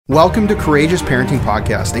Welcome to Courageous Parenting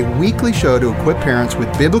Podcast, a weekly show to equip parents with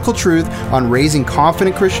biblical truth on raising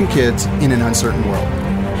confident Christian kids in an uncertain world.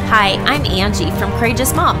 Hi, I'm Angie from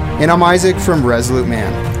Courageous Mom. And I'm Isaac from Resolute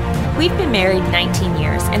Man. We've been married 19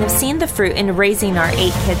 years and have seen the fruit in raising our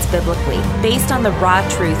 8 kids biblically, based on the raw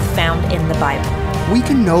truth found in the Bible. We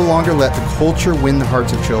can no longer let the culture win the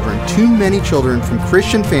hearts of children. Too many children from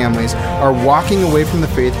Christian families are walking away from the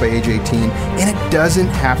faith by age 18, and it doesn't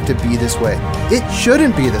have to be this way. It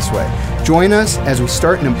shouldn't be this way. Join us as we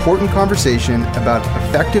start an important conversation about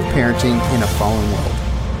effective parenting in a fallen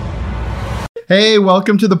world. Hey,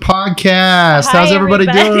 welcome to the podcast. Hi, How's everybody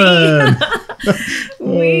doing?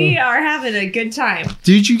 We are having a good time.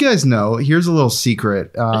 Did you guys know? Here's a little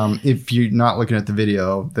secret. If you're not looking at the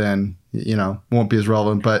video, then won't be as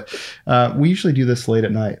relevant. But we usually do this late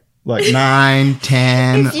at night, like 9,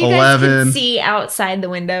 10, if you 11. Guys can see outside the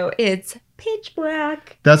window, it's pitch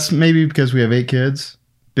black. That's maybe because we have 8 kids,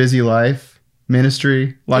 busy life,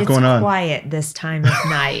 ministry, a lot going on. It's quiet this time of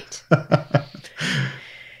night.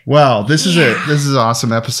 Well, this is it. This is an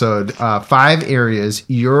awesome episode. 5 areas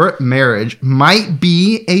your marriage might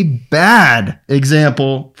be a bad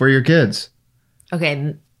example for your kids.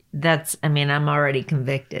 Okay, I'm already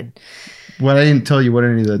convicted. Well, I didn't tell you what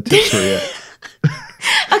any of the tips were yet.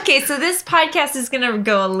 Okay, so this podcast is going to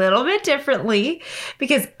go a little bit differently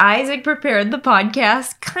because Isaac prepared the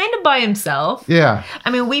podcast kind of by himself. Yeah.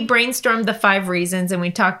 We brainstormed the 5 reasons and we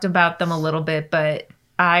talked about them a little bit, but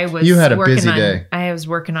you had a busy day. I was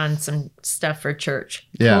working on some stuff for church.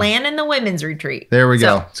 Yeah. Planning the women's retreat. There we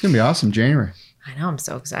go. It's going to be awesome. January. I know. I'm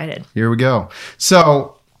so excited. Here we go.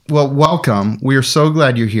 So, welcome. We are so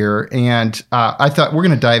glad you're here. And I thought we're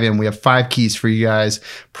going to dive in. We have 5 keys for you guys.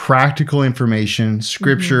 Practical information,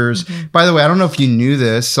 scriptures. By the way, I don't know if you knew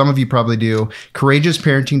this. Some of you probably do.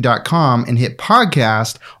 CourageousParenting.com and hit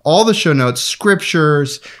podcast. All the show notes,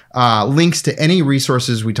 scriptures, links to any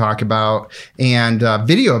resources we talk about, and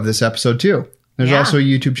video of this episode too. There's also a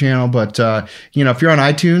YouTube channel, but if you're on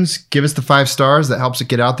iTunes, give us the 5 stars. That helps it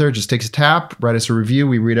get out there. It just takes a tap. Write us a review.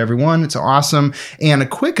 We read every one. It's awesome. And a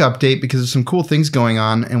quick update because there's some cool things going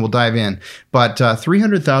on, and we'll dive in. But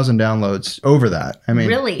 300,000 downloads over that.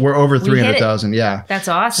 Really? We're over 300,000. Yeah, that's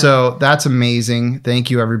awesome. So that's amazing. Thank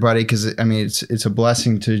you, everybody, because it's a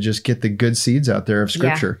blessing to just get the good seeds out there of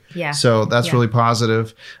Scripture. Yeah. So that's really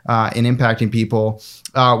positive in impacting people.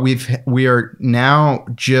 We are now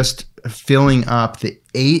just filling up the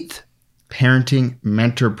 8th parenting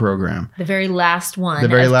mentor program. The very last one. The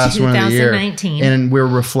very last one of the year. 2019. And we're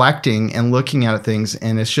reflecting and looking at things,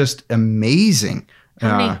 and it's just amazing.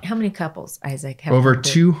 How many couples, Isaac? Have over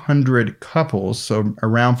 200 couples, so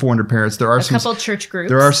around 400 parents. There are a couple church groups.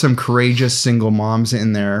 There are some courageous single moms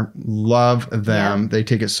in there. Love them. They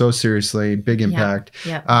take it so seriously. Big impact.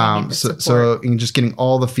 So just getting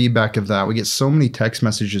all the feedback of that. We get so many text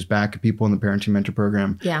messages back of people in the Parenting Mentor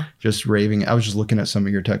Program. Yeah. Just raving. I was just looking at some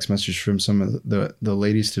of your text messages from some of the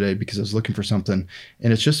ladies today because I was looking for something,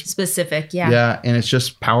 and it's just specific. Yeah. Yeah, and it's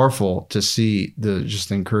just powerful to see the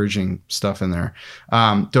encouraging stuff in there.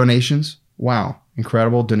 Donations. Wow.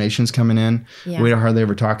 Incredible donations coming in. Yeah. We don't hardly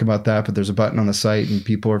ever talk about that, but there's a button on the site and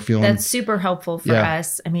people are feeling. That's super helpful for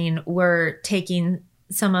us. We're taking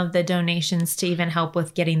some of the donations to even help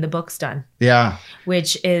with getting the books done. Yeah.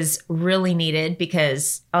 Which is really needed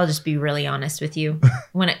because I'll just be really honest with you.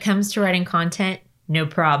 When it comes to writing content, no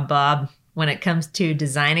prob, Bob. When it comes to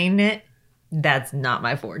designing it, that's not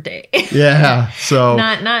my forte. Yeah. So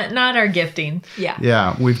not our gifting. Yeah.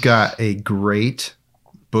 Yeah. We've got a great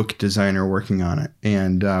book designer working on it.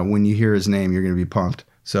 And when you hear his name, you're going to be pumped.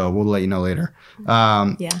 So we'll let you know later.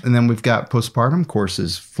 And then we've got postpartum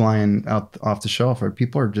courses flying out off the shelf.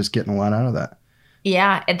 People are just getting a lot out of that.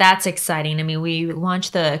 Yeah, that's exciting. We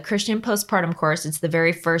launched the Christian postpartum course. It's the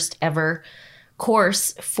very first ever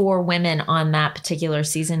course for women on that particular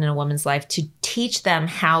season in a woman's life to teach them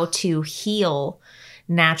how to heal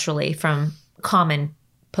naturally from common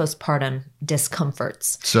postpartum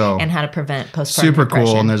discomforts and how to prevent postpartum super depression.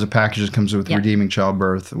 Cool. And there's a package that comes with Redeeming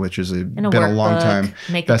Childbirth, which is been a long time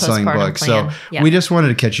best-selling book. So we just wanted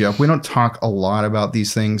to catch you up. We don't talk a lot about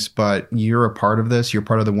these things, but you're a part of this. You're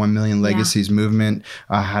part of the 1 Million Legacies movement,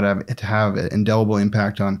 how to have an indelible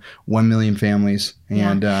impact on 1 million families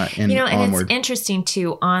and onward. And it's interesting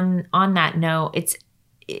too, on that note,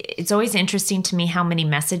 it's always interesting to me how many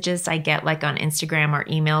messages I get like on Instagram or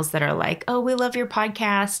emails that are like, oh, we love your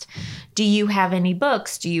podcast. Do you have any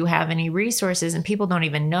books? Do you have any resources? And people don't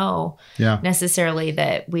even know necessarily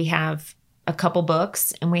that we have a couple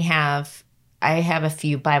books and we have I have a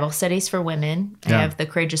few Bible studies for women. I have the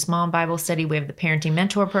Courageous Mom Bible study. We have the Parenting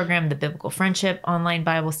Mentor program, the Biblical Friendship online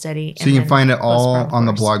Bible study. So you can find it all on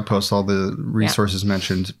the blog post, all the resources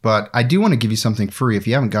mentioned. But I do want to give you something free if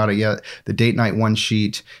you haven't got it yet. The Date Night One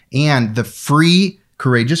Sheet and the free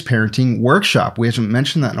Courageous Parenting Workshop. We haven't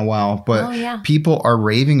mentioned that in a while, but people are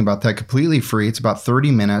raving about that. Completely free. It's about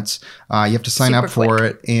 30 minutes. You have to sign up for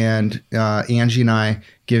it. And Angie and I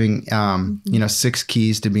giving 6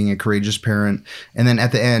 keys to being a courageous parent. And then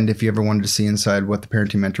at the end, if you ever wanted to see inside what the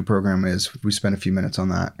Parenting Mentor program is, we spent a few minutes on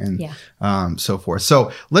that and so forth.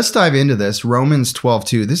 So let's dive into this. Romans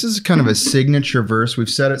 12:2. This is kind of a signature verse. We've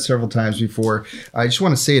said it several times before. I just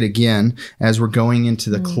want to say it again as we're going into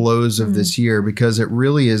the close of this year, because it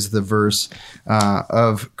really is the verse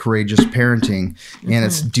of courageous parenting. And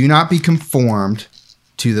it's, do not be conformed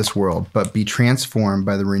to this world, but be transformed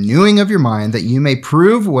by the renewing of your mind, that you may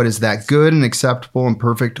prove what is that good and acceptable and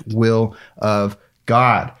perfect will of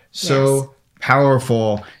God. So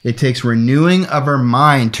powerful. It takes renewing of our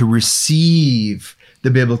mind to receive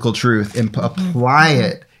the biblical truth and apply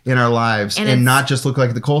it in our lives, and not just look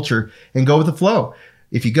like the culture and go with the flow.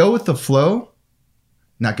 If you go with the flow,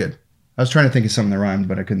 not good. I was trying to think of something that rhymed,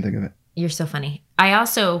 but I couldn't think of it. You're so funny. I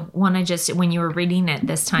also want to just, when you were reading it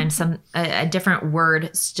this time, a different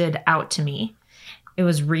word stood out to me. It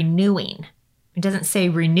was renewing. It doesn't say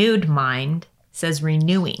renewed mind, it says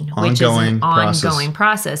renewing, which is an ongoing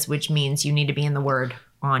process, which means you need to be in the word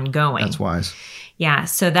ongoing. That's wise. Yeah.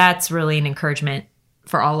 So that's really an encouragement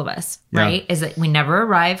for all of us, right? Is that we never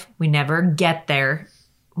arrive. We never get there.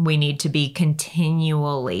 We need to be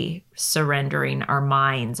continually surrendering our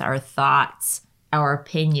minds, our thoughts, our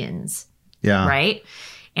opinions, right?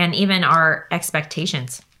 And even our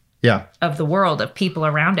expectations of the world, of people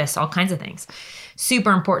around us, all kinds of things.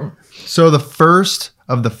 Super important. So the first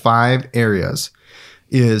of the 5 areas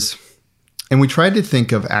is, and we tried to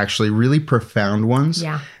think of actually really profound ones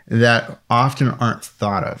that often aren't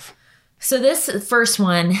thought of. So this first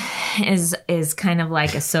one is kind of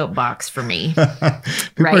like a soapbox for me.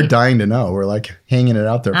 People are dying to know. We're like hanging it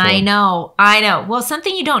out there for them. I know. Well,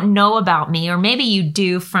 something you don't know about me, or maybe you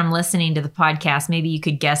do from listening to the podcast, maybe you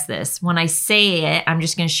could guess this. When I say it, I'm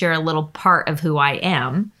just going to share a little part of who I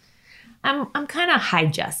am. I'm kind of high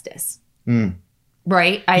justice.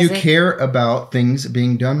 Right, Isaac? You care about things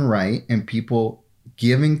being done right and people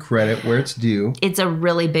giving credit where it's due. It's a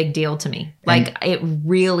really big deal to me. Like, it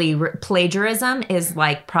really, plagiarism is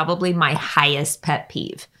like probably my highest pet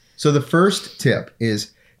peeve. So the first tip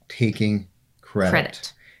is taking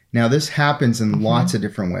credit. Now, this happens in lots of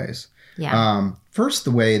different ways. First,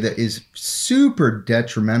 the way that is super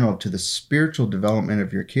detrimental to the spiritual development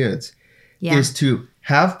of your kids is to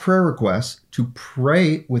have prayer requests, to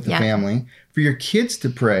pray with the family, for your kids to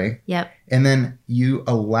pray. And then you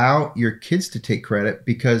allow your kids to take credit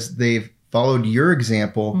because they've followed your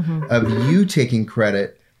example of you taking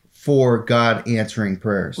credit for God answering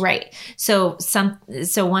prayers. Right. So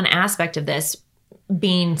one aspect of this,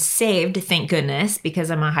 being saved, thank goodness, because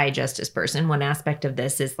I'm a high justice person, one aspect of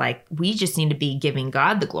this is like, we just need to be giving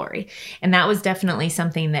God the glory. And that was definitely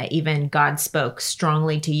something that even God spoke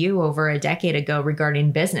strongly to you over a decade ago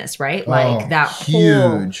regarding business, right? Like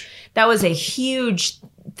that was a huge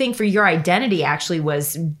thing for your identity, actually,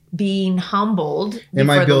 was being humbled. Am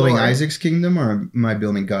I building Isaac's kingdom or am I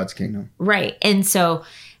building God's kingdom? Right. And so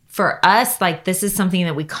for us, like, this is something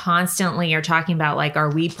that we constantly are talking about. Like,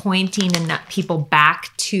 are we pointing people back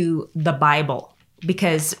to the Bible?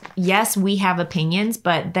 Because yes, we have opinions,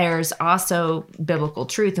 but there's also biblical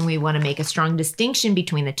truth, and we want to make a strong distinction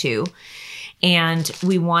between the two. And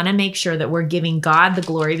we want to make sure that we're giving God the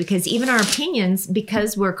glory, because even our opinions,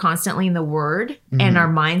 because we're constantly in the Word and our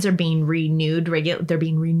minds are being renewed, they're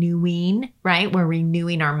being renewing, right? We're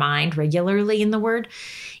renewing our mind regularly in the Word.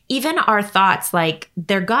 Even our thoughts, like,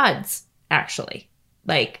 they're God's, actually.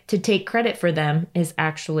 Like, to take credit for them is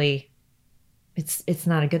actually, it's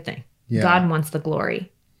not a good thing. God wants the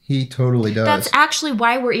glory. He totally does. That's actually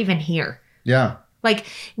why we're even here. Yeah. Like,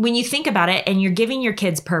 when you think about it and you're giving your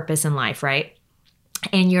kids purpose in life, right?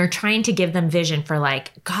 And you're trying to give them vision for,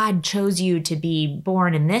 like, God chose you to be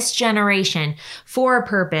born in this generation for a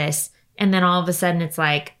purpose. And then all of a sudden it's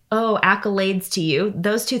like, oh, accolades to you.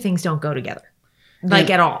 Those two things don't go together.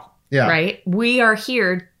 Like, at all. Yeah. Right? We are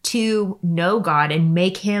here to know God and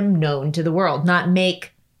make him known to the world, not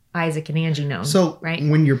make Isaac and Angie known. So right?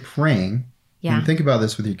 When you're praying, and think about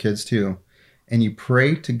this with your kids too, and you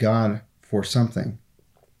pray to God for something.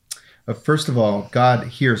 First of all, God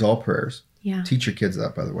hears all prayers. Yeah. Teach your kids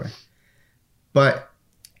that, by the way.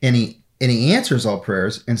 And he answers all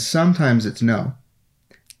prayers, and sometimes it's no.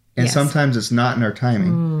 And Yes. sometimes it's not in our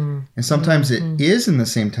timing. And sometimes it is in the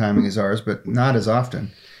same timing as ours, but not as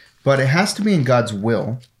often. But it has to be in God's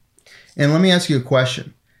will. And let me ask you a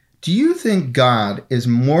question. Do you think God is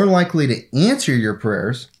more likely to answer your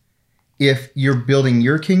prayers if you're building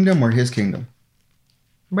your kingdom or his kingdom?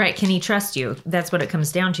 Right. Can he trust you? That's what it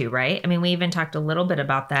comes down to, right? I mean, we even talked a little bit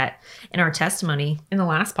about that in our testimony in the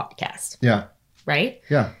last podcast, Yeah. right?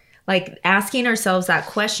 Yeah. Like asking ourselves that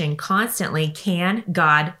question constantly, can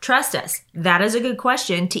God trust us? That is a good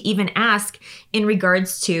question to even ask in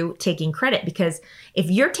regards to taking credit, because if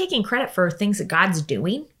you're taking credit for things that God's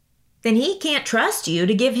doing, then he can't trust you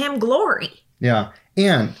to give him glory. Yeah.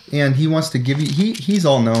 And he wants to give you, he's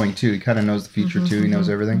all knowing too. He kind of knows the future too. He knows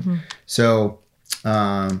everything. So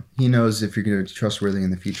he knows if you're going to be trustworthy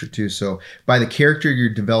in the future too. So by the character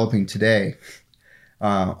you're developing today,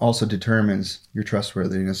 also determines your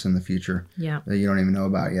trustworthiness in the future that you don't even know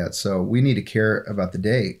about yet. So we need to care about the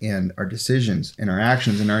day and our decisions and our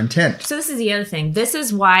actions and our intent. So this is the other thing. This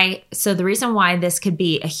is why, so the reason why this could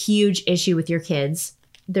be a huge issue with your kids,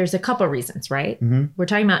 there's a couple reasons, right? We're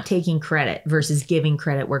talking about taking credit versus giving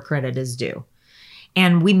credit where credit is due.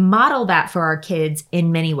 And we model that for our kids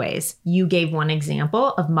in many ways. You gave one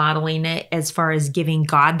example of modeling it as far as giving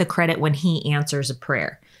God the credit when he answers a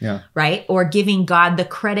prayer. Yeah. Right? Or giving God the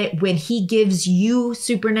credit when he gives you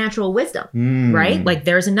supernatural wisdom, right? Like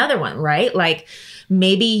there's another one, right? Like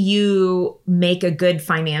maybe you make a good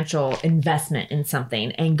financial investment in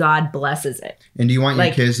something and God blesses it. And do you want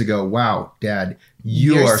your kids to go, wow, Dad,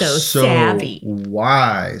 you're are so savvy,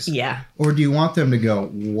 wise? Yeah. Or do you want them to go,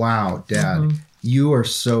 wow, Dad, you are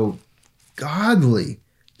so godly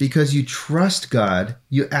because you trust God.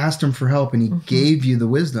 You asked him for help and he gave you the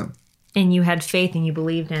wisdom. And you had faith and you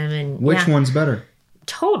believed him. And which one's better?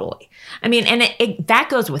 Totally. I mean, and that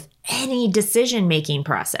goes with any decision-making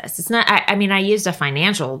process. It's not, I mean, I used a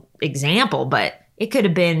financial example, but it could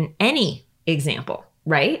have been any example,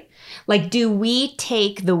 right? Like, do we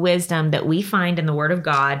take the wisdom that we find in the Word of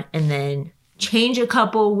God and then change a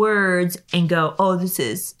couple words and go, oh, this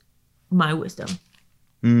is my wisdom?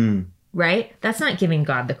 Right? That's not giving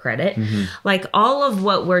God the credit. Like all of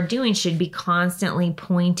what we're doing should be constantly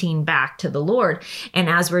pointing back to the Lord. And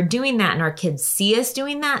as we're doing that and our kids see us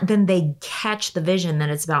doing that, then they catch the vision that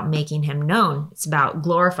it's about making him known. It's about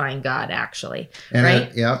glorifying God, actually. And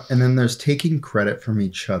right? And then there's taking credit from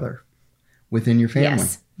each other within your family.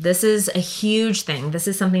 Yes. This is a huge thing. This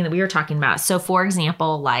is something that we were talking about. So for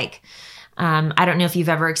example, like, I don't know if you've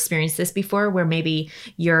ever experienced this before, where maybe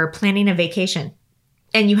you're planning a vacation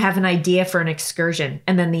and you have an idea for an excursion.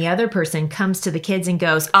 And then the other person comes to the kids and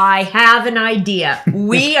goes, I have an idea.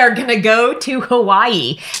 We are going to go to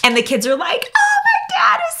Hawaii. And the kids are like, oh, my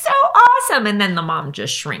dad is so awesome. And then the mom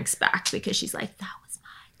just shrinks back because she's like, that was my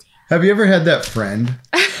idea. Have you ever had that friend?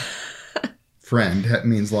 Friend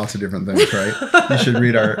means lots of different things, right? You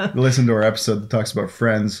should listen to our episode that talks about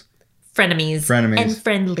friends. Frenemies. And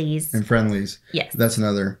friendlies. And friendlies. Yes. That's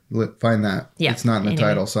another, find that. Yeah. It's not in the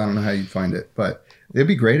title, so I don't know how you'd find it. But it'd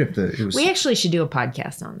be great if it was. We actually should do a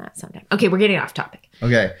podcast on that sometime. Okay, we're getting off topic.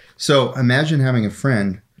 Okay, so imagine having a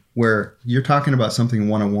friend where you're talking about something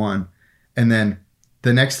one-on-one, and then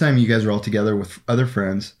the next time you guys are all together with other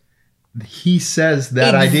friends, he says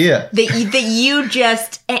that idea. That you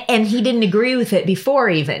just, and he didn't agree with it before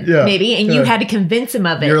even, maybe, and you had to convince him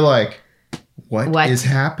of it. You're like, what is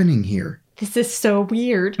happening here? This is so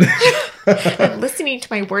weird. I'm listening to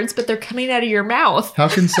my words, but they're coming out of your mouth. How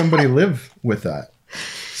can somebody live with that?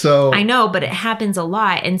 So I know, but it happens a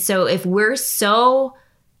lot. And so if we're so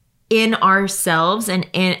in ourselves, and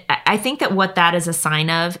I think that what that is a sign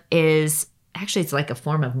of is actually it's like a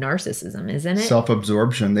form of narcissism, isn't it?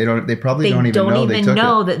 Self-absorption. They probably don't even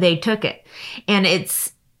know that they took it. And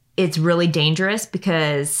it's really dangerous,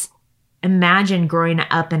 because imagine growing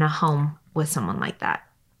up in a home with someone like that,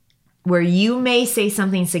 where you may say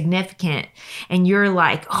something significant and you're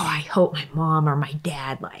like, oh, I hope my mom or my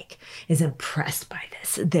dad is impressed by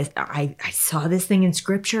this. I saw this thing in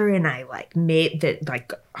scripture and I made that,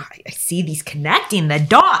 I see these connecting the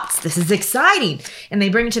dots. This is exciting. And they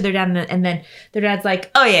bring it to their dad, and then their dad's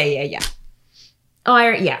like, oh yeah. Oh, I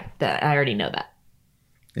already know that.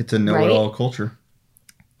 It's a know-it-all culture.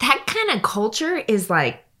 That kind of culture is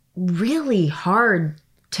really hard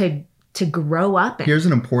to grow up in. Here's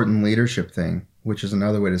an important leadership thing, which is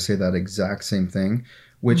another way to say that exact same thing,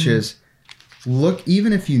 which is, look,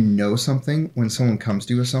 even if you know something, when someone comes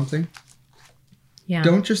to you with something,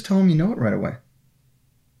 don't just tell them you know it right away.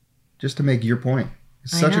 Just to make your point.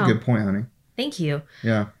 It's such a good point, honey. Thank you.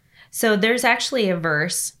 Yeah. So there's actually a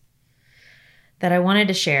verse that I wanted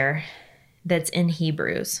to share that's in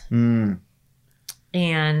Hebrews.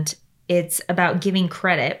 And it's about giving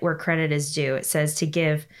credit where credit is due. It says to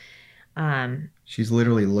give. She's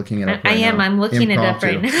literally looking it up right I am. now. I'm looking Impromptu.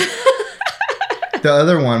 it up right now. The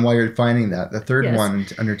other one, while you're finding that, the third Yes. one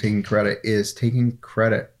under taking credit is taking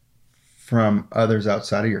credit from others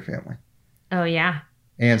outside of your family. Oh, yeah.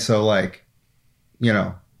 And so, like,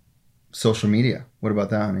 social media. What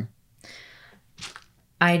about that, honey?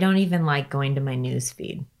 I don't even like going to my news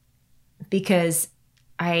feed because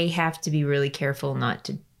I have to be really careful not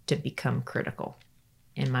to become critical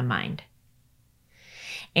in my mind.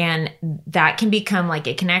 And that can become like,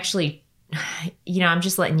 it can actually, I'm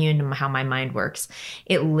just letting you into how my mind works.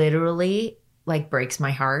 It literally like breaks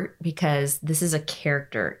my heart because this is a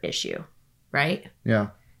character issue, right? Yeah.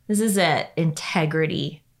 This is an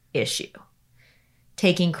integrity issue.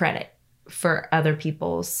 Taking credit for other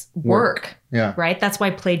people's work. Yeah. Right? That's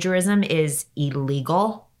why plagiarism is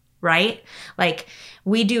illegal, right? Like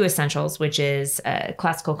we do Essentials, which is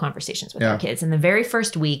classical conversations with our kids. And the very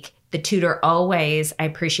first week, the tutor always, I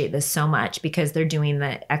appreciate this so much because they're doing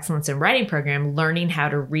the Excellence in Writing program, learning how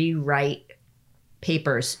to rewrite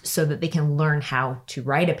papers so that they can learn how to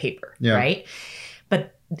write a paper, right?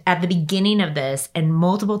 But at the beginning of this and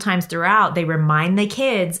multiple times throughout, they remind the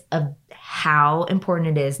kids of how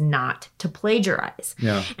important it is not to plagiarize.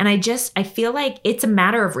 Yeah. And I feel like it's a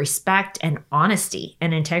matter of respect and honesty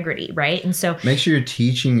and integrity, right? And so make sure you're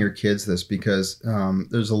teaching your kids this because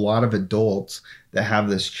there's a lot of adults that have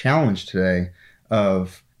this challenge today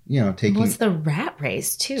of, taking... Well, it's the rat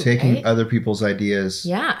race too, taking right? other people's ideas.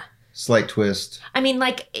 Yeah. Slight twist. I mean,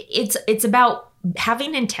 like it's about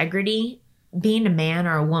having integrity, being a man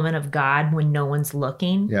or a woman of God when no one's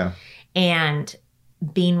looking. Yeah. And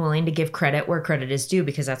being willing to give credit where credit is due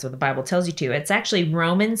because that's what the Bible tells you to. It's actually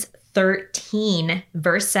Romans 13,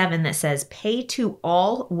 verse 7 that says, pay to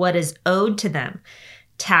all what is owed to them.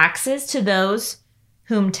 Taxes to those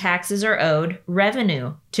whom taxes are owed,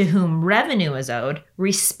 revenue to whom revenue is owed,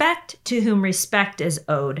 respect to whom respect is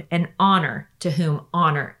owed, and honor to whom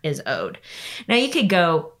honor is owed. Now you could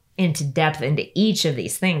go into depth into each of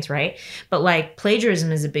these things, right? But like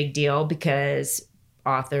plagiarism is a big deal because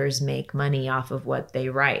authors make money off of what they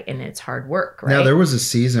write and it's hard work, right? Now, there was a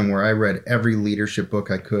season where I read every leadership book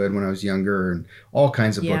I could when I was younger and all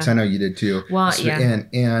kinds of books. I know you did too. Well,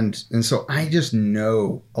 And so I just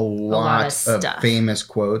know a lot of famous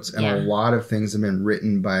quotes and a lot of things have been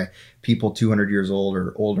written by people 200 years old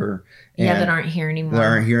or older. That aren't here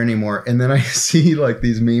anymore. And then I see like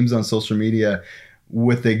these memes on social media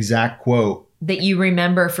with the exact quote that you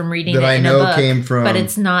remember from reading that it I in know a book, came from but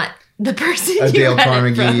it's not the person a you Dale read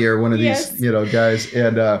Carnegie it or one of Yes. these guys,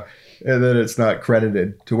 and then it's not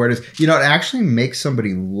credited to where it is. It actually makes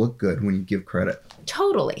somebody look good when you give credit.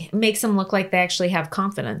 Totally, it makes them look like they actually have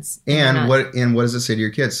confidence. And what does it say to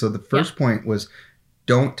your kids? So the first point was,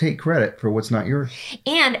 don't take credit for what's not yours.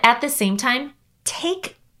 And at the same time,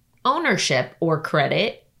 take ownership or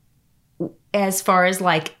credit as far as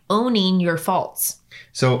like owning your faults.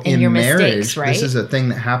 So in in your marriage, mistakes, right? This is a thing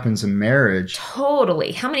that happens in marriage.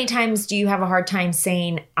 Totally. How many times do you have a hard time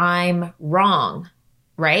saying I'm wrong?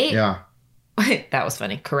 Right? Yeah. That was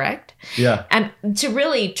funny. Correct? Yeah. And to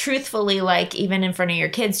really truthfully, like even in front of your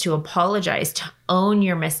kids, to apologize, to own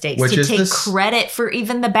your mistakes, to take credit for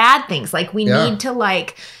even the bad things. Like we need to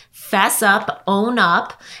like fess up, own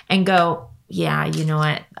up and go, yeah, you know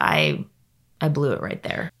what? I blew it right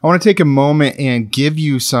there. I want to take a moment and give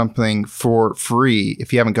you something for free,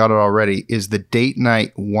 if you haven't got it already, is the Date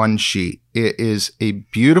Night One Sheet. It is a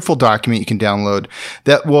beautiful document you can download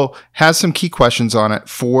that has some key questions on it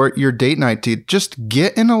for your date night to just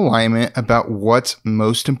get in alignment about what's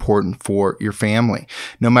most important for your family.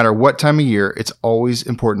 No matter what time of year, it's always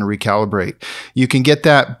important to recalibrate. You can get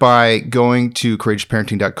that by going to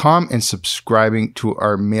courageousparenting.com and subscribing to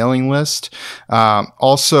our mailing list.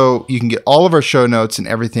 Also, you can get all of our show notes and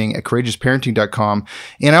everything at courageousparenting.com.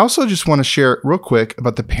 And I also just want to share real quick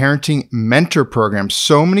about the Parenting Mentor Program.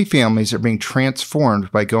 So many families are being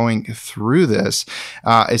transformed by going through this.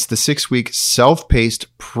 It's the 6-week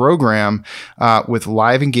self-paced program with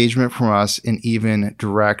live engagement from us and even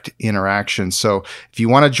direct interaction. So if you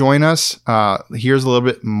want to join us, here's a little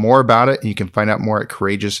bit more about it, and you can find out more at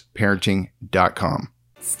courageousparenting.com.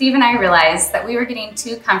 Steve and I realized that we were getting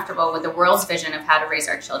too comfortable with the world's vision of how to raise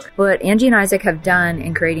our children. What Angie and Isaac have done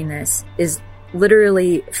in creating this is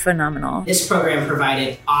literally phenomenal. This program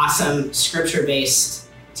provided awesome scripture-based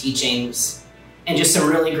teachings and just some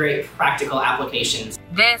really great practical applications.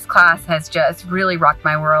 This class has just really rocked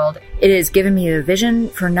my world. It has given me a vision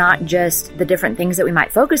for not just the different things that we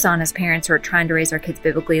might focus on as parents who are trying to raise our kids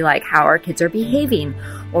biblically, like how our kids are behaving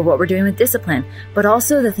or what we're doing with discipline, but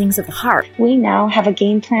also the things of the heart. We now have a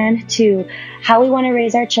game plan to how we want to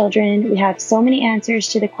raise our children. We have so many answers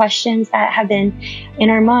to the questions that have been in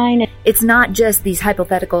our mind. It's not just these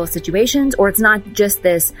hypothetical situations, or it's not just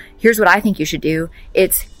this, here's what I think you should do.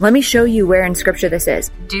 It's, let me show you where in Scripture this is.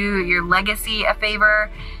 Do your legacy a favor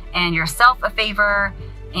and yourself a favor,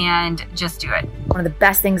 and just do it. One of the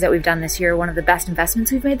best things that we've done this year, one of the best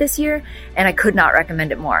investments we've made this year, and I could not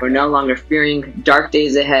recommend it more. We're no longer fearing dark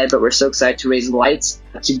days ahead, but we're so excited to raise lights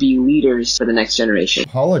to be leaders for the next generation.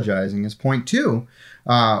 Apologizing is point 2,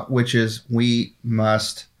 which is we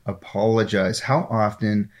must apologize. How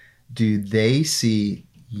often do they see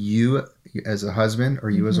you as a husband or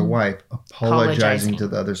you as a wife apologizing to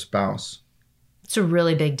the other spouse? It's a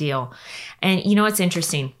really big deal. And you know what's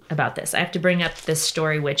interesting about this? I have to bring up this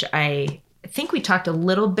story, which I think we talked a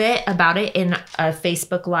little bit about it in a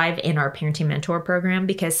Facebook Live in our Parenting Mentor program,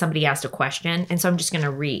 because somebody asked a question. And so I'm just going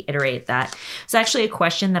to reiterate that. It's actually a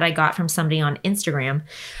question that I got from somebody on Instagram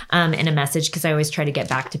in a message, because I always try to get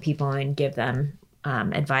back to people and give them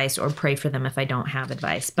advice or pray for them if I don't have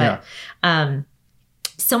advice. But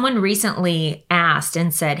someone recently asked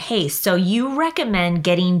and said, hey, so you recommend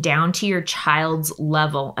getting down to your child's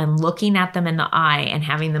level and looking at them in the eye and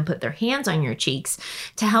having them put their hands on your cheeks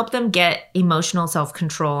to help them get emotional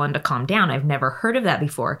self-control and to calm down. I've never heard of that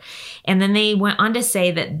before. And then they went on to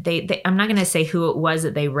say that they I'm not going to say who it was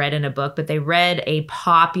that they read in a book, but they read a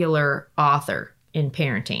popular author in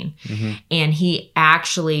parenting. And he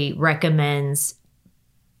actually recommends,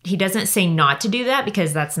 he doesn't say not to do that,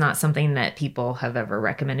 because that's not something that people have ever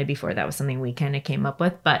recommended before. That was something we kind of came up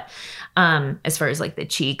with. But as far as like the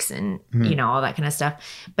cheeks and, you know, all that kind of stuff.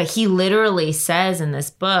 But he literally says in this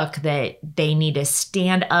book that they need to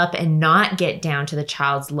stand up and not get down to the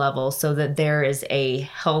child's level, so that there is a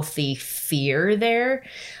healthy fear there.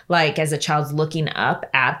 Like as a child's looking up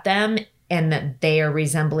at them, and that they are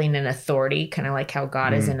resembling an authority, kind of like how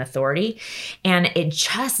God is an authority. And it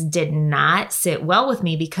just did not sit well with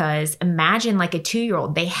me, because imagine like a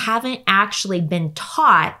 2-year-old, they haven't actually been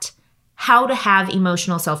taught how to have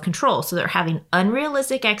emotional self-control. So they're having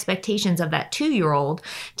unrealistic expectations of that 2-year-old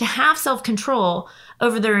to have self-control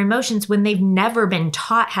over their emotions when they've never been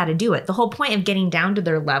taught how to do it. The whole point of getting down to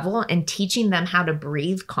their level and teaching them how to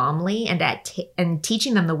breathe calmly and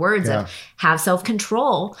teaching them the words of have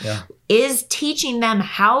self-control is teaching them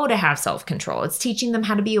how to have self-control. It's teaching them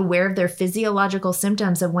how to be aware of their physiological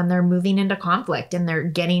symptoms of when they're moving into conflict and they're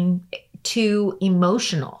getting too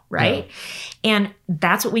emotional, right? And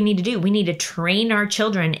that's what we need to do. We need to train our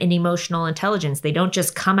children in emotional intelligence. They don't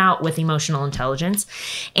just come out with emotional intelligence.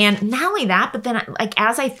 And not only that, but then like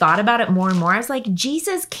as I thought about it more and more, I was like,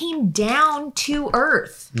 Jesus came down to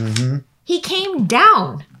earth. He came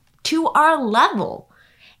down to our level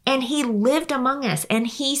and he lived among us and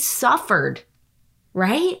he suffered,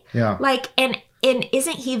 right? Like, and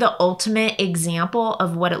isn't he the ultimate example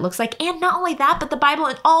of what it looks like? And not only that, but the Bible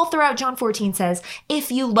and all throughout John 14 says,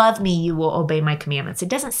 if you love me, you will obey my commandments. It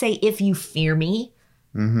doesn't say if you fear me,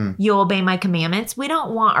 you'll obey my commandments. We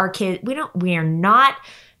don't want our kids, we are not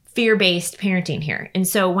fear-based parenting here. And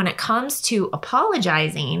so when it comes to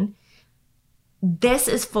apologizing, this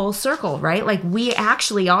is full circle, right? Like we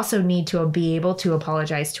actually also need to be able to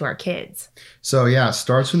apologize to our kids. So yeah, it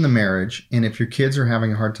starts in the marriage. And if your kids are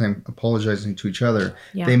having a hard time apologizing to each other,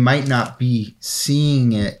 they might not be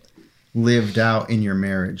seeing it lived out in your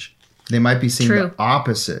marriage. They might be seeing the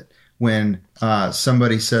opposite. When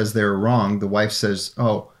somebody says they're wrong, the wife says,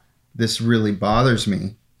 oh, this really bothers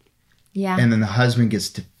me. And then the husband gets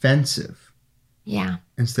defensive.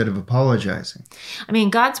 Instead of apologizing. I mean,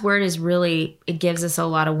 God's word is really, it gives us a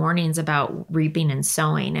lot of warnings about reaping and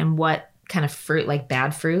sowing and what kind of fruit, like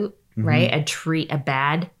bad fruit, right? A tree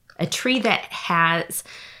that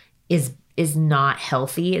is not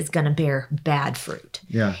healthy is going to bear bad fruit.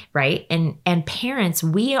 Right. And parents,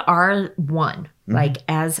 we are one, like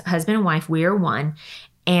as husband and wife, we are one.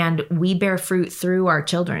 And we bear fruit through our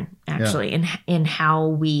children, actually, in how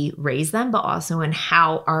we raise them, but also in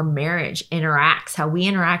how our marriage interacts. How we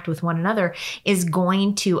interact with one another is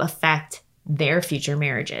going to affect their future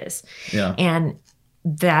marriages. And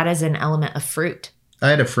that is an element of fruit. I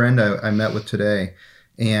had a friend I met with today,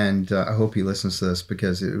 and I hope he listens to this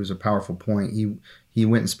because it was a powerful point. He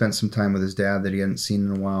went and spent some time with his dad that he hadn't seen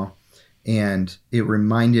in a while, and it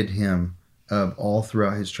reminded him of all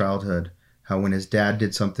throughout his childhood how when his dad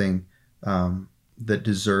did something that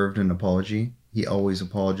deserved an apology, he always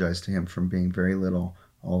apologized to him from being very little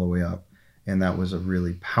all the way up. And that was a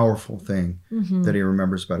really powerful thing that he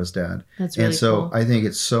remembers about his dad. That's really and so cool. I think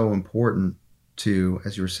it's so important to,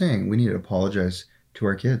 as you were saying, we need to apologize to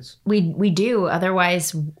our kids. We do.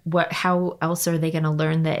 Otherwise, how else are they going to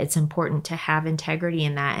learn that it's important to have integrity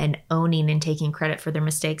in that and owning and taking credit for their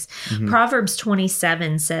mistakes? Proverbs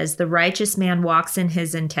 27 says, the righteous man walks in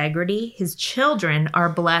his integrity. His children are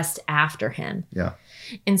blessed after him. Yeah.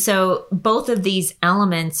 And so both of these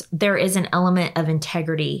elements, there is an element of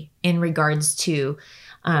integrity in regards to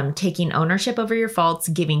taking ownership over your faults,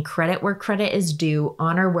 giving credit where credit is due,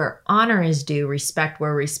 honor where honor is due, respect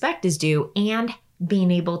where respect is due, and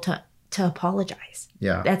being able to apologize.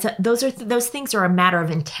 Yeah. Those things are a matter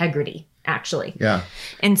of integrity, actually. Yeah.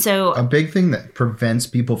 And so a big thing that prevents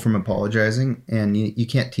people from apologizing, and you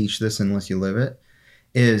can't teach this unless you live it,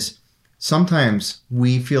 is sometimes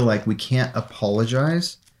we feel like we can't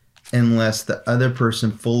apologize unless the other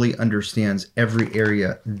person fully understands every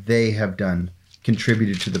area they have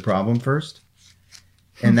contributed to the problem first.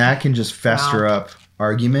 And that can just fester up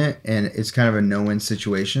argument, and it's kind of a no-win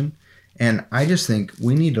situation. And I just think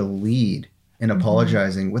we need to lead in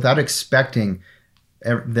apologizing without expecting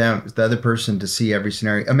the other person to see every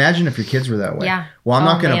scenario. Imagine if your kids were that way. Yeah. Well, I'm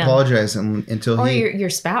not going to apologize until or your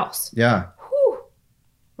spouse. Yeah. Whew.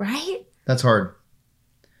 Right? That's hard.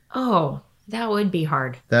 Oh, that would be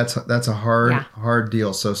hard. That's a hard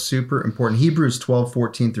deal. So super important. Hebrews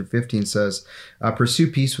 12:14-15 says,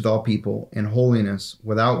 pursue peace with all people and holiness,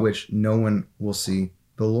 without which no one will see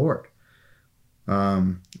the Lord.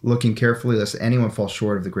 Looking carefully lest anyone fall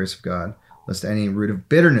short of the grace of God, lest any root of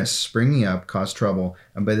bitterness springing up cause trouble,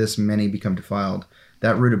 and by this many become defiled.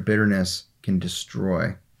 That root of bitterness can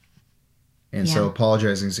destroy. And so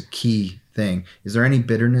apologizing is a key thing. Is there any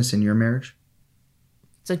bitterness in your marriage?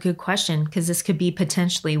 It's a good question, because this could be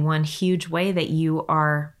potentially one huge way that you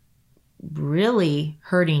are really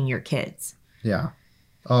hurting your kids. Yeah.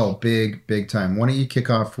 Oh, big time. Why don't you kick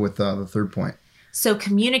off with the third point? So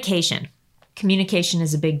communication. Communication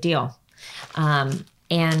is a big deal.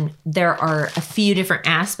 And there are a few different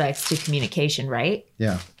aspects to communication, right?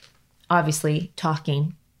 Yeah. Obviously,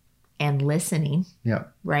 talking and listening. Yeah.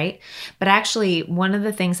 Right? But actually, one of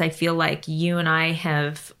the things I feel like you and I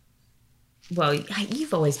have, well,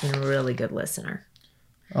 you've always been a really good listener.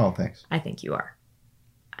 Oh, thanks. I think you are.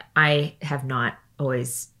 I have not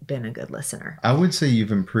always been a good listener. I would say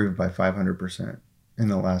you've improved by 500% in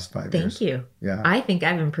the last 5 years. Thank you. Yeah. I think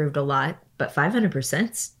I've improved a lot, but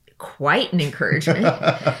 500%'s quite an encouragement.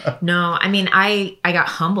 No, I mean, I got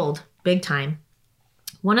humbled big time.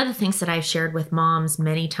 One of the things that I've shared with moms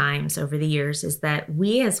many times over the years is that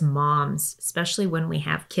we as moms, especially when we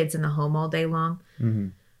have kids in the home all day long,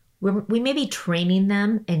 we may be training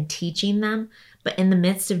them and teaching them, but in the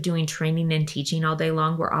midst of doing training and teaching all day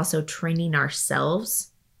long, we're also training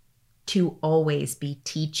ourselves to always be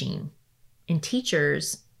teaching. And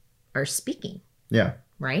teachers are speaking. Yeah.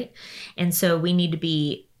 Right? And so we need to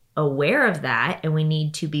be aware of that, and we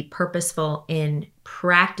need to be purposeful in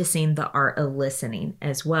practicing the art of listening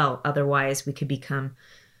as well. Otherwise, we could become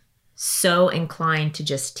so inclined to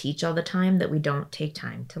just teach all the time that we don't take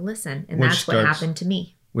time to listen. And that's what happened to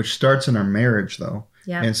me. Which starts in our marriage, though.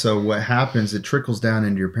 Yeah. And so what happens, it trickles down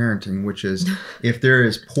into your parenting, which is if there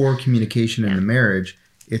is poor communication in the marriage,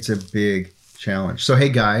 it's a big challenge. So, hey,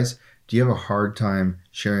 guys, do you have a hard time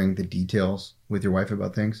sharing the details with your wife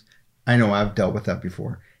about things? I know I've dealt with that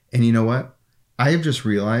before. And you know what? I have just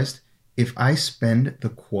realized if I spend the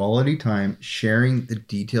quality time sharing the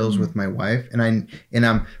details with my wife, and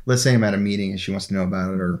I'm let's say I'm at a meeting and she wants to know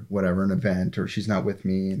about it or whatever, an event, or she's not with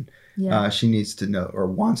me and she needs to know or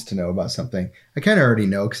wants to know about something. I kind of already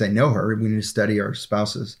know because I know her. We need to study our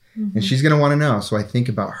spouses and she's going to want to know. So I think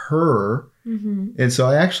about her. And so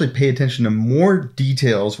I actually pay attention to more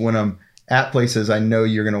details when I'm at places I know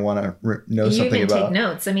you're going to want to know something about. You even take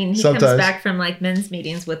notes. I mean, he sometimes comes back from like men's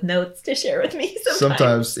meetings with notes to share with me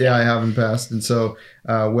sometimes. Yeah, I have in the past. And so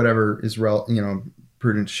whatever is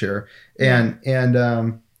prudent to share. And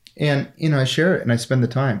I share it and I spend the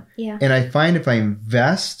time. Yeah. And I find if I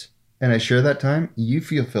invest and I share that time, you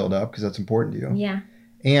feel filled up because that's important to you. Yeah.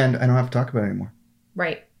 And I don't have to talk about it anymore.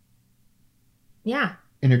 Right. Yeah.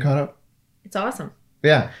 And you're caught up. It's awesome.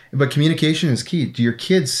 Yeah, but communication is key. Do your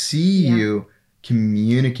kids see you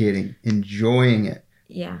communicating, enjoying it?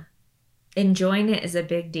 Yeah. Enjoying it is a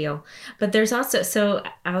big deal. But there's also, so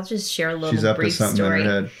I'll just share a little She's up brief to something story. in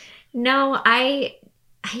her head. No, I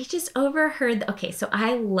just overheard. Okay, so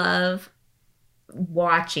I love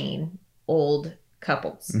watching old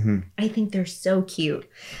couples. I think they're so cute.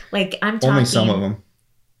 Like I'm talking. Only some of them.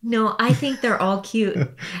 No, I think they're all cute.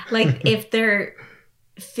 Like if they're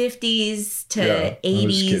 50s to Yeah, I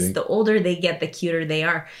was 80s, kidding. the older they get, the cuter they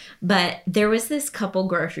are. But there was this couple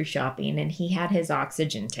grocery shopping and he had his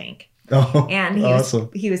oxygen tank. Oh, And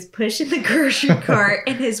he was pushing the grocery cart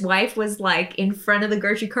and his wife was like in front of the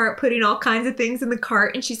grocery cart putting all kinds of things in the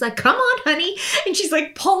cart and she's like, come on, honey. And she's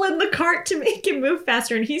like pulling the cart to make it move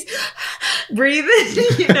faster and he's breathing,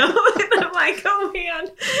 And I'm like, oh man,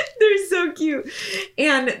 they're so cute.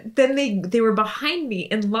 And then they were behind me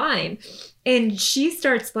in line. And she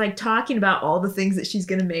starts like talking about all the things that she's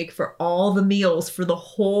going to make for all the meals for the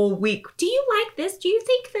whole week. Do you like this? Do you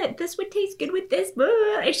think that this would taste good with this?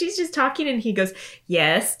 And she's just talking and he goes,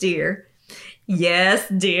 yes, dear.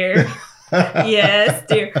 Yes, dear. Yes,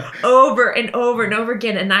 dear. Over and over and over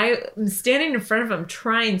again. And I'm standing in front of him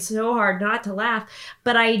trying so hard not to laugh.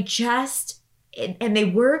 But and they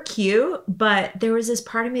were cute, but there was this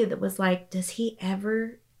part of me that was like, does he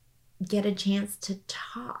ever get a chance to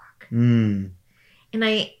talk? Mm.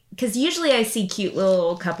 And because usually I see cute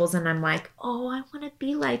little couples and I'm like, oh, I want to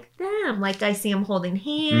be like them. Like I see them holding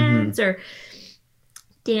hands or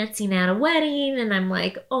dancing at a wedding. And I'm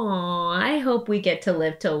like, oh, I hope we get to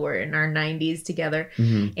live till we're in our 90s together.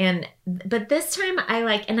 But this time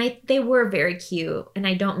they were very cute. And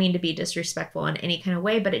I don't mean to be disrespectful in any kind of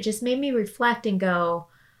way, but it just made me reflect and go,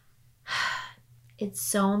 it's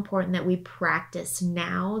so important that we practice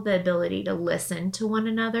now the ability to listen to one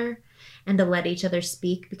another and to let each other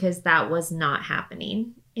speak, because that was not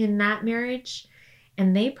happening in that marriage.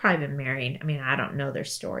 And they probably been married. I mean, I don't know their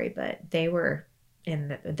story, but they were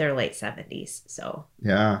in their late 70s. So,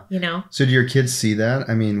 yeah. So do your kids see that?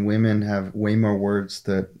 I mean, women have way more words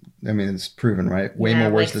it's proven, right? Way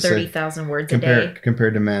more words like to 30,000 words a day.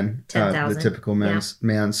 Compared to men, 10,000. the typical man.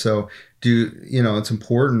 So it's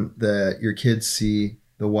important that your kids see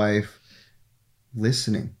the wife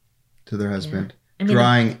listening to their husband,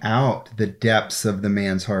 drawing out the depths of the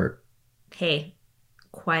man's heart. Hey,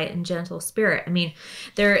 quiet and gentle spirit. I mean,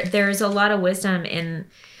 there's a lot of wisdom in.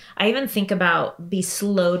 I even think about be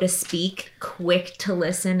slow to speak, quick to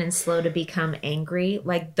listen, and slow to become angry.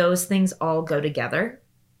 Like those things all go together,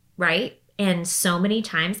 right? And so many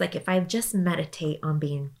times, like if I just meditate on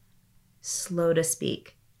being slow to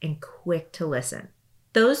speak and quick to listen,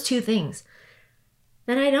 those two things,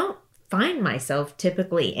 then I don't find myself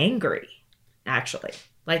typically angry, actually.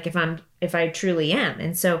 Like if I truly am.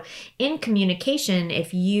 And so in communication,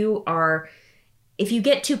 if you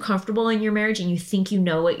get too comfortable in your marriage and you think you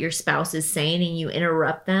know what your spouse is saying and you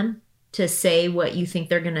interrupt them to say what you think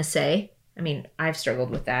they're going to say. I mean, I've struggled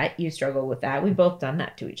with that. You struggle with that. We've both done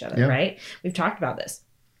that to each other, right? We've talked about this.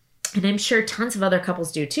 And I'm sure tons of other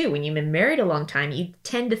couples do too. When you've been married a long time, you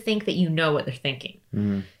tend to think that you know what they're thinking.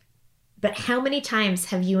 Mm-hmm. But how many times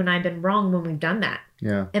have you and I been wrong when we've done that?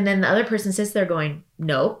 Yeah. And then the other person sits there going,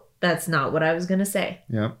 no, that's not what I was going to say.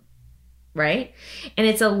 Yeah. Right? And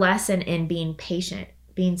it's a lesson in being patient,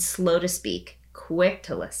 being slow to speak, quick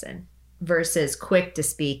to listen, versus quick to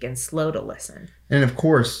speak and slow to listen. And of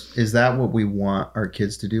course, is that what we want our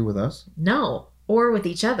kids to do with us? No. Or with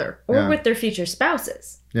each other, or with their future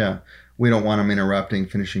spouses. Yeah. We don't want them interrupting,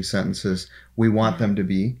 finishing sentences. We want them to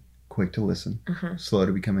be quick to listen, slow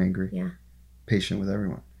to become angry, patient with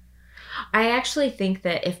everyone. I actually think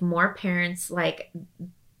that if more parents, like,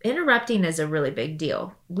 interrupting is a really big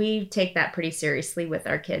deal. We take that pretty seriously with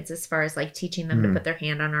our kids as far as like teaching them to put their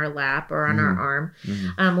hand on our lap or on our arm.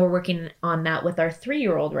 Mm-hmm. We're working on that with our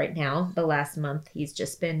 3-year-old right now. The last month, he's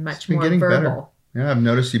just been much more verbal. Better. Yeah, I've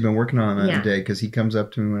noticed you've been working on that today because he comes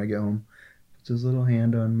up to me when I get home, puts his little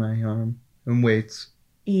hand on my arm and waits.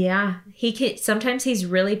 Yeah, sometimes he's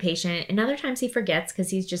really patient and other times he forgets because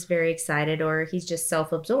he's just very excited or he's just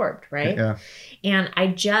self-absorbed, right? Yeah. And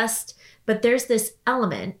but there's this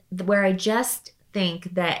element where I just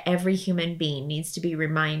think that every human being needs to be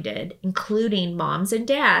reminded, including moms and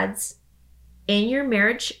dads, in your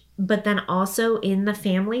marriage, but then also in the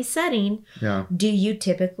family setting, do you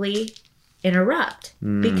typically interrupt?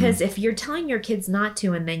 Because if you're telling your kids not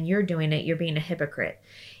to and then you're doing it, you're being a hypocrite.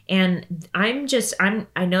 And I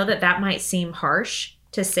know that might seem harsh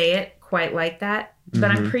to say it quite like that,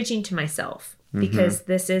 but I'm preaching to myself because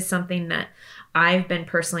this is something that I've been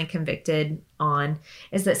personally convicted on,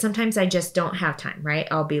 is that sometimes I just don't have time, right?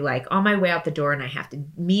 I'll be like on my way out the door and I have to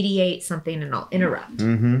mediate something and I'll interrupt.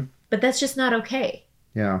 But that's just not okay.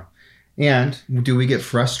 Yeah. And do we get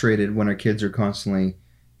frustrated when our kids are constantly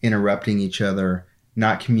interrupting each other,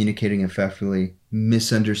 not communicating effectively,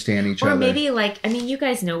 misunderstanding each other? Or maybe you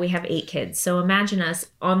guys know we have 8 kids. So imagine us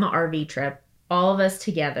on the RV trip, all of us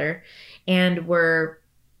together, and we're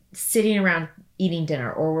sitting around eating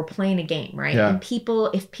dinner or we're playing a game, right? Yeah. And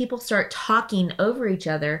if people start talking over each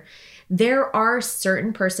other, there are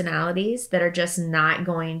certain personalities that are just not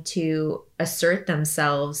going to assert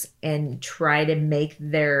themselves and try to make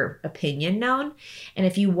their opinion known. And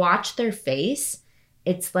if you watch their face,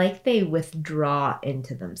 it's like they withdraw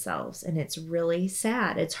into themselves, and it's really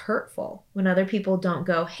sad. It's hurtful when other people don't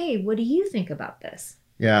go, hey, what do you think about this?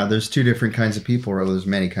 Yeah, there's two different kinds of people, or there's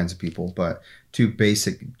many kinds of people, but two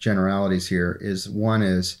basic generalities here is one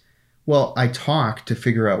is, well, I talk to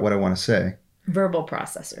figure out what I want to say. Verbal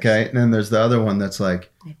processors. Okay. And then there's the other one that's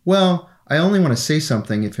like, well, I only want to say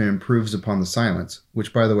something if it improves upon the silence,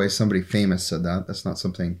 which, by the way, somebody famous said that. That's not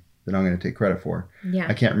something that I'm going to take credit for. Yeah.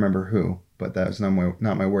 I can't remember who, but that was not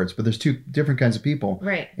my words. But there's two different kinds of people.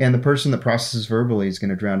 Right. And the person that processes verbally is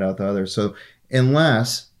going to drown out the other. So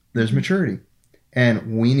unless there's maturity.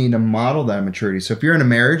 And we need to model that maturity. So if you're in a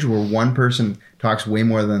marriage where one person talks way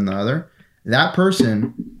more than the other, that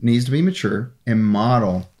person needs to be mature and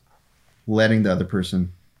model letting the other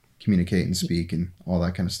person communicate and speak and all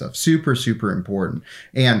that kind of stuff. Super, super important.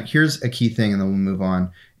 And here's a key thing, and then we'll move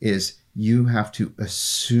on, is you have to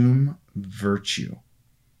assume virtue.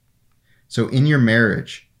 So in your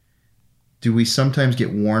marriage, do we sometimes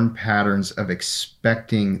get worn patterns of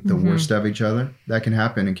expecting the worst of each other? That can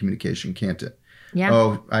happen in communication, can't it? Yeah.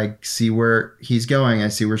 Oh, I see where he's going. I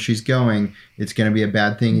see where she's going. It's going to be a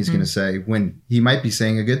bad thing he's going to say when he might be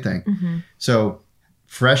saying a good thing. So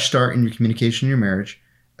fresh start in your communication in your marriage,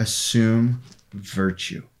 assume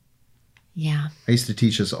virtue. Yeah. I used to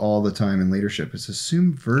teach this all the time in leadership. It's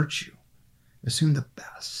assume virtue. Assume the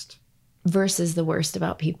best. Versus the worst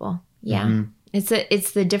about people. Yeah.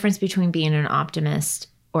 It's the difference between being an optimist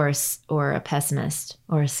or a pessimist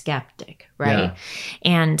or a skeptic, right?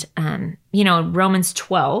 Yeah. And Romans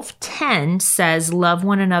 12:10 says, "Love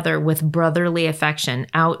one another with brotherly affection.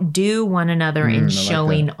 Outdo one another in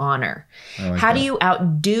showing honor." How do you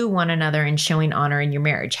outdo one another in showing honor in your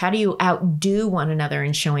marriage? How do you outdo one another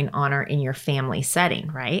in showing honor in your family setting,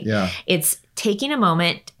 right? Yeah. It's taking a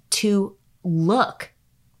moment to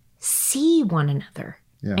see one another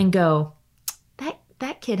and go,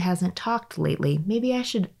 that kid hasn't talked lately. Maybe I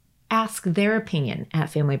should ask their opinion at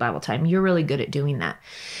Family Bible Time. You're really good at doing that,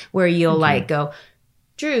 where you'll go,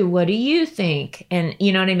 Drew, what do you think? And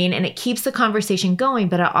you know what I mean? And it keeps the conversation going,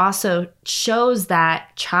 but it also shows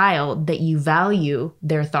that child that you value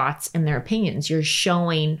their thoughts and their opinions. You're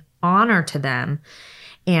showing honor to them.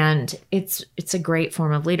 And it's a great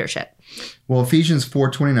form of leadership. Well, Ephesians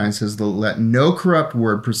 4:29 says, "Let no corrupt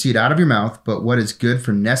word proceed out of your mouth, but what is good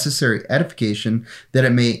for necessary edification, that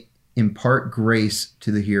it may impart grace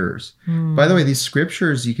to the hearers." By the way, these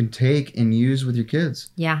scriptures you can take and use with your kids.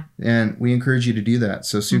 Yeah. And we encourage you to do that.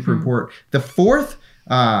 So super important. The fourth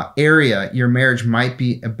area your marriage might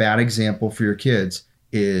be a bad example for your kids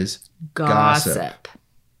is gossip.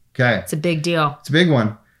 Okay. It's a big deal. It's a big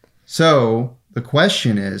one. So the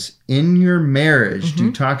question is, in your marriage, do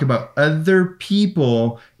you talk about other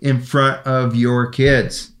people in front of your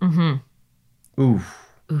kids?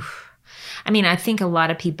 Oof. I mean, I think a lot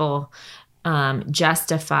of people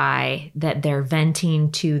justify that they're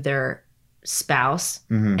venting to their spouse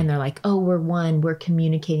and they're like, oh, we're one, we're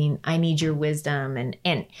communicating. I need your wisdom.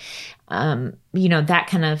 And that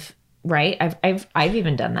kind of, right. I've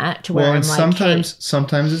even done that to where I'm like,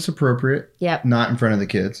 sometimes it's appropriate. Yep. Not in front of the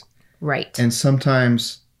kids. Right. And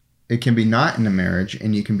sometimes it can be not in a marriage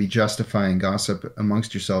and you can be justifying gossip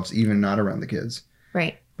amongst yourselves, even not around the kids.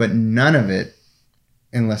 Right. But none of it,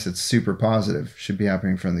 unless it's super positive, should be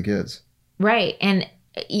happening in front of the kids. Right. And,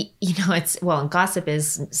 gossip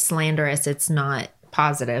is slanderous. It's not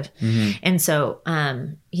positive. And so,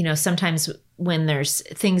 sometimes when there's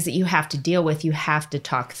things that you have to deal with, you have to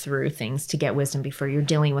talk through things to get wisdom before you're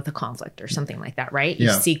dealing with a conflict or something like that, right?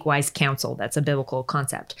 You seek wise counsel. That's a biblical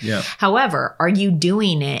concept. Yeah. However, are you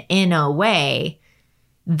doing it in a way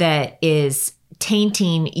that is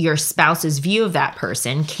tainting your spouse's view of that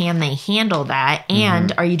person? Can they handle that?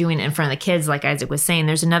 And are you doing it in front of the kids? Like Isaac was saying,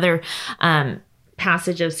 there's another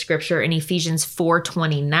passage of scripture in Ephesians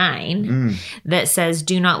 4:29 that says,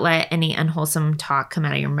 "Do not let any unwholesome talk come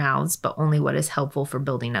out of your mouths, but only what is helpful for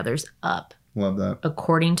building others up." Love that.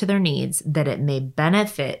 According to their needs, that it may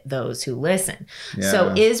benefit those who listen. Yeah.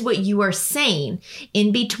 So is what you are saying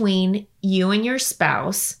in between you and your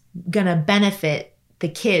spouse going to benefit the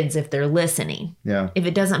kids if they're listening? Yeah. If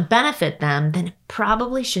it doesn't benefit them, then it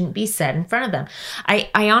probably shouldn't be said in front of them.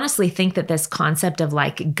 I honestly think that this concept of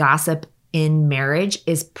like gossip in marriage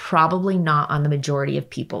is probably not on the majority of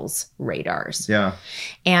people's radars. Yeah.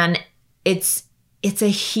 And it's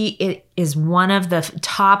it is one of the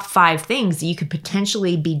top 5 things you could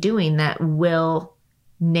potentially be doing that will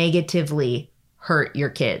negatively hurt your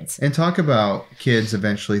kids. And talk about kids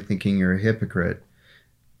eventually thinking you're a hypocrite.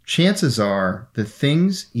 Chances are the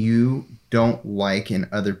things you don't like in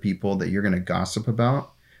other people that you're going to gossip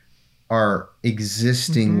about are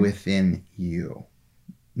existing within you.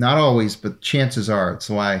 Not always, but chances are. It's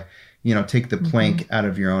why, take the plank out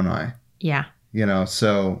of your own eye. Yeah.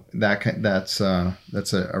 So that's a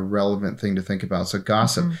relevant thing to think about. So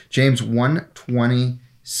gossip. James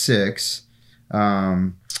 1:26.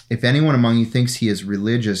 If anyone among you thinks he is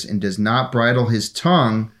religious and does not bridle his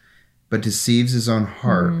tongue, but deceives his own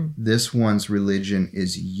heart, this one's religion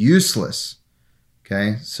is useless.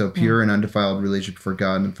 Okay, so pure and undefiled religion before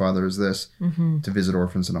God and Father is this, to visit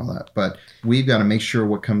orphans and all that. But we've got to make sure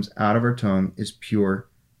what comes out of our tongue is pure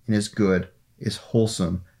and is good, is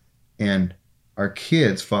wholesome, and our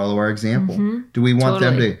kids follow our example. Do we want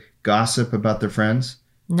them to gossip about their friends?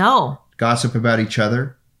 No. Gossip about each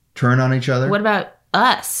other? Turn on each other? What about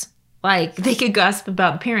us? Like, they could gossip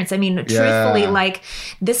about parents. I mean, truthfully, like,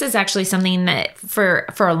 this is actually something that for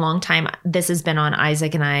a long time, this has been on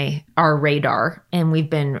Isaac and our radar, and we've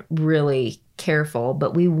been really careful.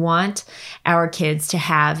 But we want our kids to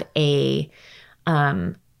have a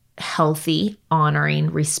healthy, honoring,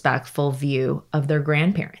 respectful view of their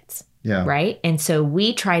grandparents. Yeah. Right? And so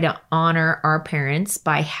we try to honor our parents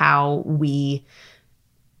by how we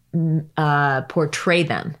portray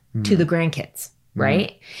them to the grandkids.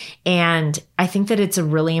 Right. And I think that it's a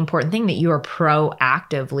really important thing that you are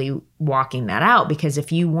proactively walking that out, because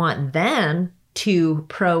if you want them to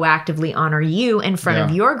proactively honor you in front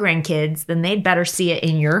of your grandkids, then they'd better see it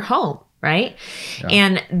in your home. Right. Yeah.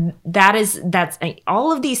 And that's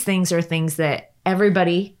all of these things are things that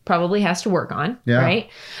everybody probably has to work on. Yeah. Right.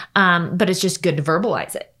 But it's just good to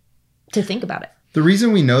verbalize it, to think about it. The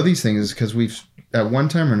reason we know these things is because we've at one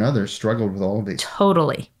time or another struggled with all of these.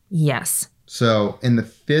 Totally. Yes. So, and the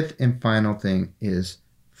 5th and final thing is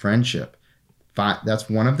friendship. That's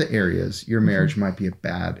one of the areas your marriage might be a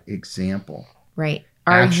bad example. Right.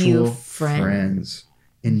 Are you friends?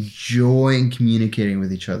 Enjoying communicating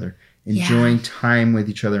with each other. Enjoying time with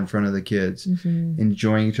each other in front of the kids.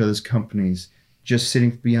 Enjoying each other's companies. Just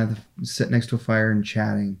sitting next to a fire and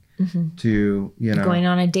chatting. To, going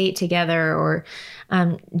on a date together, or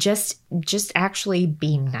just actually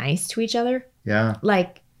be nice to each other. Yeah.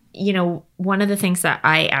 Like, one of the things that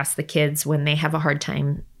I ask the kids when they have a hard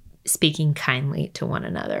time speaking kindly to one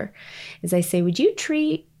another is I say, would you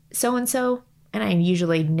treat so-and-so? And I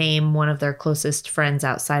usually name one of their closest friends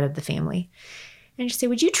outside of the family. And I just say,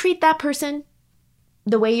 would you treat that person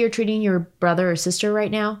the way you're treating your brother or sister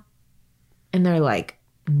right now? And they're like,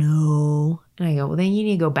 no. And I go, well, then you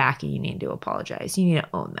need to go back and you need to apologize. You need to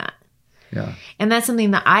own that. Yeah. And that's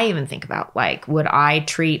something that I even think about. Like, would I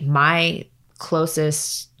treat my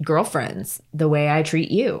closest girlfriends the way I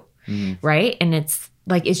treat you? Right? And it's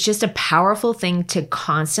just a powerful thing to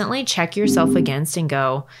constantly check yourself against and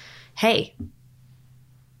go, hey,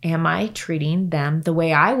 am I treating them the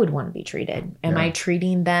way I would want to be treated? Am I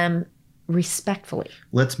treating them respectfully?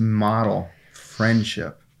 Let's model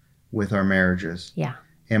friendship with our marriages. Yeah.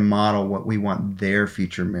 And model what we want their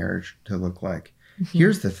future marriage to look like.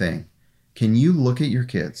 Here's the thing. Can you look at your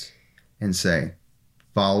kids and say,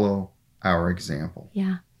 follow our example?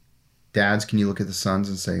 Yeah. Dads, can you look at the sons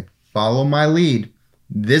and say, follow my lead?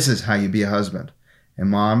 This is how you be a husband. And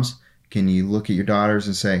moms, can you look at your daughters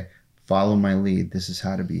and say, follow my lead? This is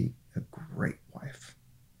how to be a great wife.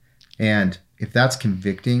 And if that's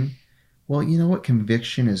convicting, well, you know what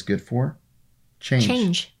conviction is good for?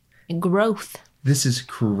 Change. And growth. This is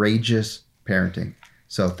courageous parenting.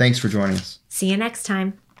 So thanks for joining us. See you next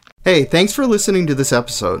time. Hey, thanks for listening to this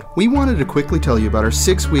episode. We wanted to quickly tell you about our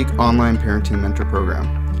 6-week online parenting mentor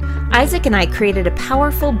program. Isaac and I created a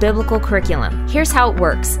powerful biblical curriculum. Here's how it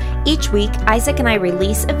works. Each week, Isaac and I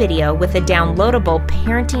release a video with a downloadable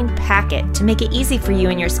parenting packet to make it easy for you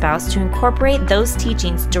and your spouse to incorporate those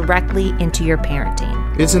teachings directly into your parenting.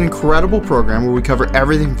 It's an incredible program where we cover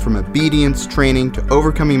everything from obedience, training, to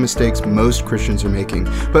overcoming mistakes most Christians are making.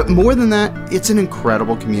 But more than that, it's an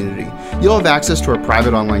incredible community. You'll have access to our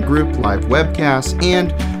private online group, live webcasts,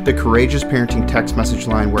 and the Courageous Parenting text message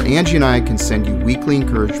line where Angie and I can send you weekly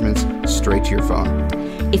encouragements straight to your phone.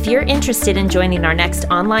 If you're interested in joining our next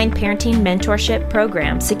online parenting mentorship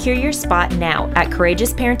program, secure your spot now at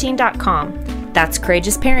courageousparenting.com. That's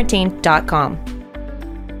courageousparenting.com.